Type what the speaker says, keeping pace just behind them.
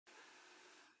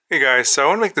Hey guys, so I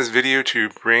want to make this video to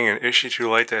bring an issue to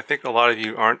light that I think a lot of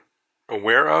you aren't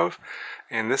aware of,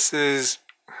 and this is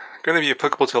going to be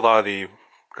applicable to a lot of the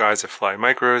guys that fly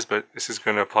micros, but this is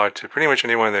going to apply to pretty much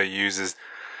anyone that uses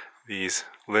these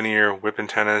linear whip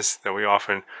antennas that we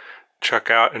often chuck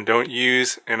out and don't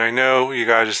use. And I know you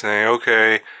guys are saying,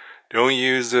 okay, don't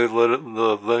use the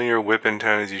linear whip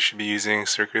antennas, you should be using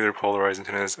circular polarized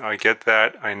antennas. I get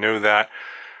that, I know that.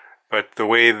 But the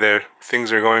way that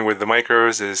things are going with the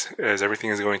micros is everything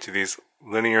is going to these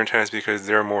linear antennas because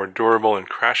they're more durable in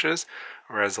crashes,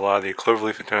 whereas a lot of the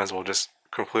cloverleaf antennas will just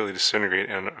completely disintegrate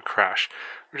in a crash,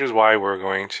 which is why we're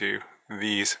going to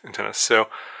these antennas. So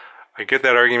I get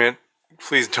that argument.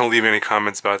 Please don't leave any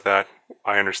comments about that.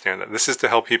 I understand that. This is to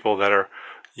help people that are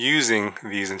using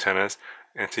these antennas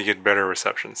and to get better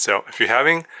reception. So if you're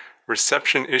having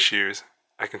reception issues,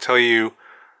 I can tell you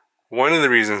one of the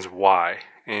reasons why.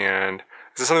 And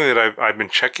this is something that I've been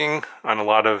checking on a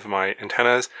lot of my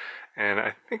antennas, and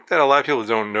I think that a lot of people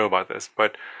don't know about this,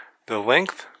 but the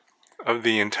length of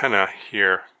the antenna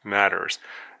here matters.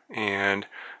 And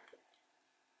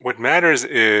what matters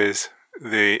is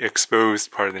the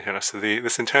exposed part of the antenna. So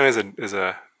this antenna is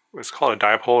what's called a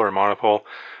dipole or monopole.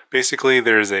 Basically,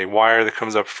 there's a wire that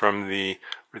comes up from where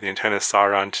the antenna is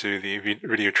soldered onto the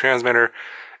video transmitter,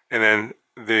 and then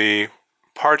the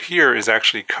part here is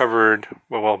actually covered,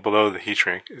 well below the heat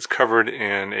shrink, is covered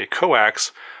in a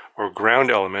coax or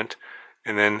ground element,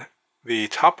 and then the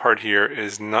top part here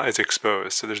is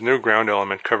exposed. So there's no ground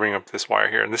element covering up this wire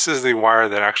here. And this is the wire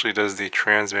that actually does the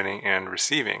transmitting and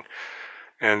receiving.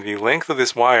 And the length of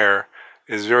this wire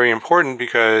is very important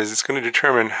because it's going to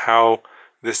determine how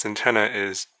this antenna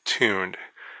is tuned.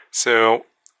 So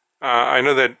I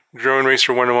know that Drone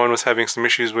Racer 101 was having some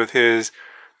issues with his.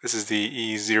 This is the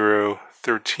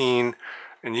E013,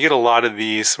 and you get a lot of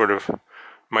these sort of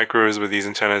micros with these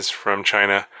antennas from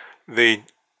China. They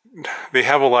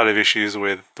have a lot of issues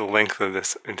with the length of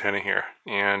this antenna here,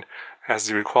 and it has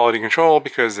to do with quality control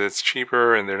because it's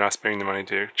cheaper and they're not spending the money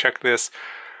to check this.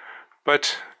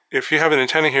 But if you have an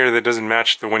antenna here that doesn't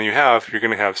match the one you have, you're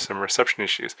going to have some reception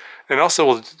issues. And also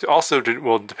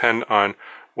will depend on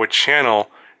what channel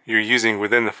you're using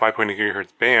within the 5.8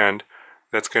 gigahertz band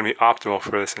that's going to be optimal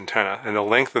for this antenna. And the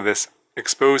length of this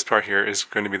exposed part here is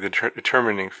going to be the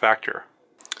determining factor.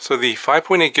 So the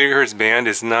 5.8 gigahertz band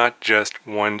is not just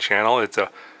one channel. It's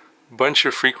a bunch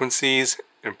of frequencies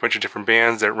and a bunch of different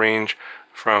bands that range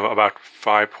from about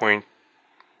 5.3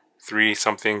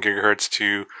 something gigahertz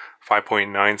to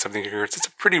 5.9 something gigahertz. It's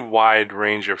a pretty wide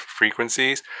range of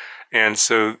frequencies. And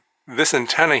so this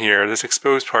antenna here, this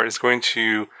exposed part, is going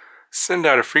to send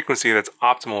out a frequency that's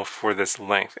optimal for this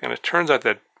length. And it turns out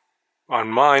that on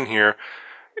mine here,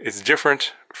 it's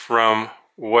different from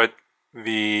what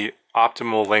the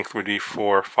optimal length would be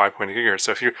for 5.8 gigahertz.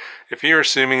 So if you're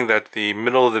assuming that the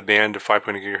middle of the band of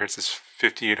 5.8 gigahertz is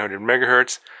 5800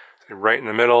 megahertz, right in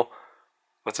the middle,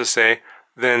 let's just say,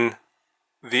 then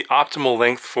the optimal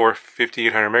length for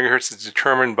 5800 megahertz is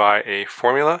determined by a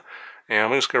formula. And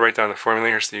I'm just going to write down the formula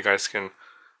here so you guys can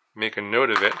make a note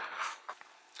of it.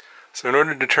 So in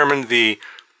order to determine the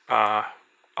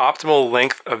optimal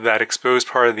length of that exposed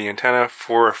part of the antenna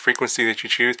for a frequency that you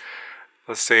choose,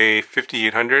 let's say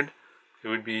 5800, it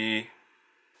would be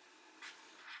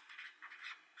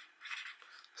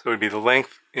the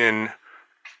length in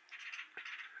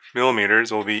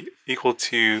millimeters will be equal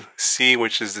to c,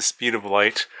 which is the speed of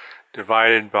light,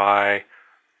 divided by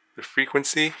the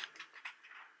frequency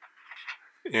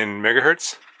in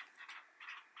megahertz,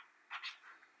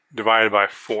 divided by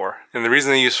 4. And the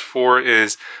reason they use 4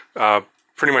 is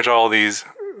pretty much all these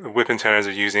whip antennas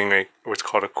are using what's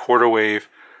called a quarter wave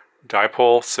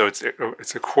dipole. So it's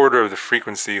a quarter of the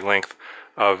frequency length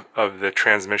of the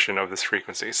transmission of this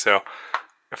frequency. So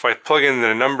if I plug in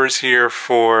the numbers here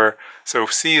so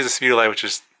c is the speed of light, which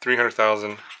is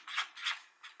 300,000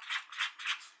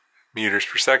 meters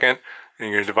per second, and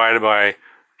you're going to divide it by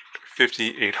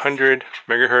 5800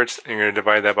 megahertz, and you're going to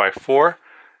divide that by 4.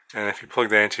 And if you plug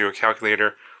that into a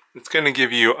calculator, it's going to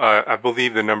give you, I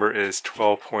believe the number is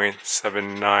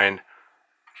 12.79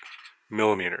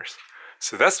 millimeters.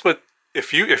 So that's what,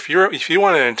 if you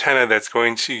want an antenna that's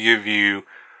going to give you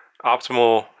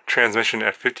optimal transmission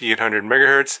at 5800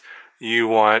 megahertz, you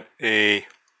want a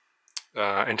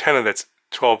antenna that's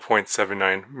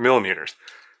 12.79 millimeters.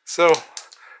 So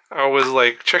I was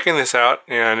like checking this out,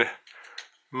 and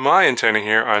my antenna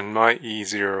here on my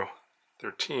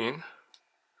E013,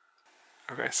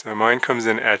 okay, so mine comes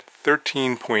in at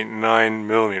 13.9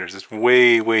 millimeters. It's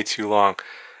way too long.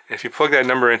 And if you plug that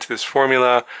number into this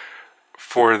formula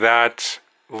for that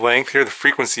length here, the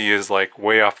frequency is like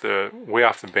way off the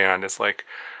band. It's like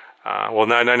well,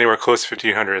 not anywhere close to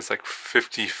 1500. It's like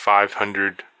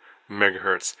 5500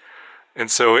 megahertz. And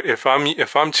so if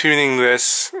I'm tuning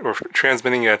this or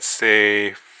transmitting at,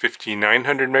 say,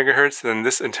 5900 megahertz, then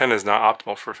this antenna is not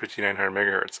optimal for 5900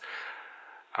 megahertz.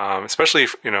 Especially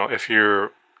if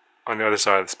you're on the other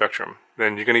side of the spectrum,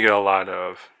 then you're going to get a lot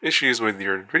of issues with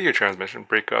your video transmission,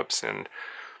 breakups, and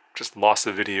just loss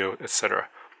of video, etc.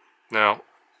 Now,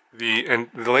 the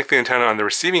length of the antenna on the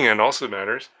receiving end also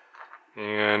matters,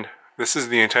 and this is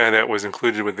the antenna that was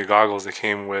included with the goggles that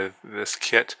came with this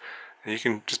kit. And you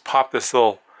can just pop this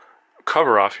little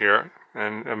cover off here,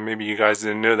 and maybe you guys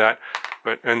didn't know that,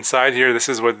 but inside here, this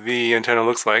is what the antenna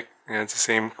looks like, and it's the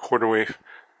same quarter wave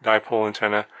dipole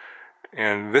antenna,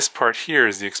 and this part here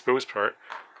is the exposed part,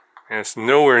 and it's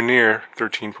nowhere near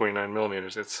 13.9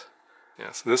 millimeters.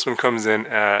 So this one comes in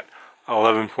at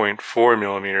 11.4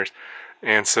 millimeters,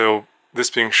 and so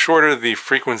this being shorter, the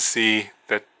frequency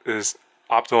that is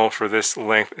optimal for this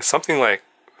length is something like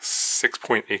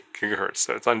 6.8 gigahertz.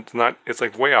 So it's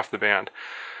like way off the band.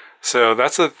 So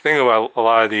that's the thing about a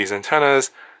lot of these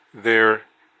antennas. They're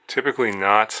typically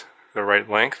not the right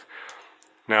length.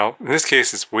 Now, in this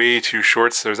case, it's way too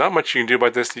short, so there's not much you can do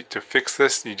about this to fix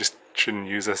this. You just shouldn't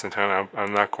use this antenna.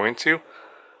 I'm not going to.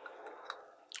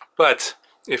 But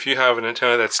if you have an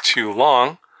antenna that's too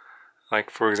long,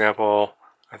 like for example,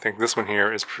 I think this one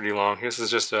here is pretty long. This is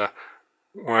just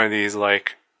one of these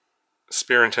like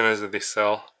spare antennas that they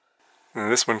sell. And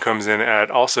this one comes in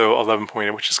at also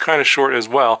 11.8, which is kind of short as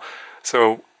well.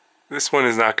 So this one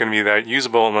is not going to be that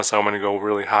usable unless I want to go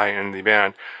really high in the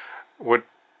band. What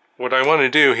I want to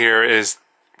do here is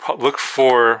look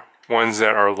for ones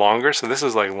that are longer. So this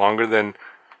is like longer than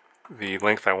the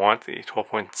length I want, the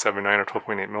 12.79 or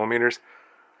 12.8 millimeters.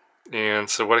 And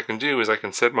so what I can do is I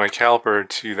can set my caliper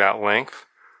to that length,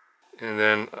 and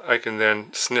then I can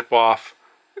then snip off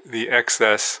the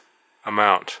excess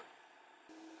amount.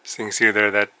 So you can see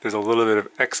there that there's a little bit of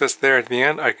excess there at the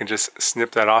end. I can just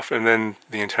snip that off, and then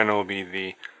the antenna will be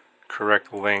the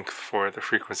correct length for the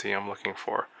frequency I'm looking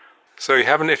for. So if you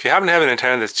happen to have an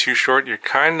antenna that's too short, you're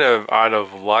kind of out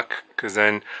of luck, because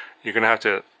then you're going to have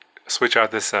to switch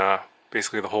out this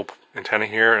basically the whole antenna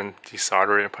here and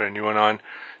desolder it and put a new one on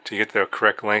to get the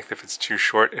correct length if it's too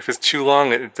short. If it's too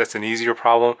long, that's an easier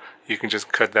problem. You can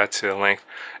just cut that to length.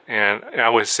 And I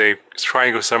would say try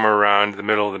and go somewhere around the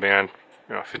middle of the band,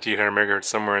 5800 megahertz,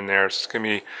 somewhere in there. So it's going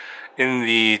to be in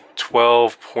the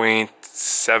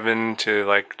 12.7 to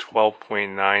like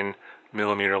 12.9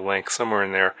 millimeter length, somewhere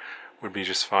in there would be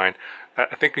just fine.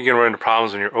 I think you're going to run into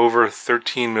problems when you're over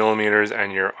 13 millimeters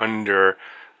and you're under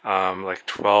like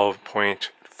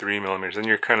 12.3 millimeters. Then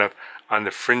you're kind of on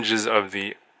the fringes of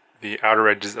the outer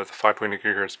edges of the 5.8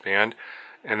 gigahertz band.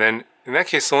 And then in that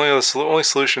case, the only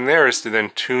solution there is to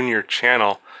then tune your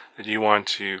channel that you want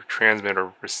to transmit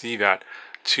or receive at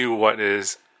to what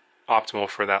is optimal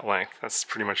for that length. That's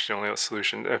pretty much the only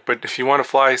solution. But if you want to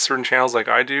fly certain channels like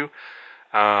I do,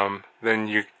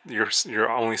 then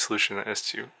your only solution is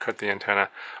to cut the antenna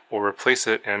or replace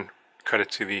it and cut it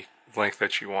to the length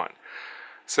that you want.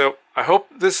 So I hope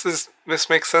this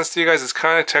makes sense to you guys. It's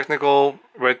kind of technical,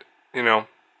 but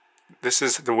this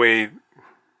is the way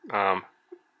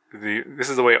this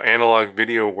is the way analog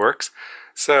video works.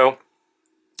 So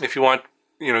if you want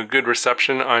good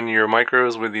reception on your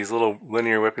micros with these little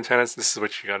linear whip antennas, this is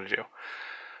what you got to do.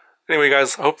 Anyway,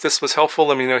 guys, I hope this was helpful.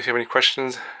 Let me know if you have any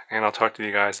questions, and I'll talk to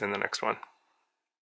you guys in the next one.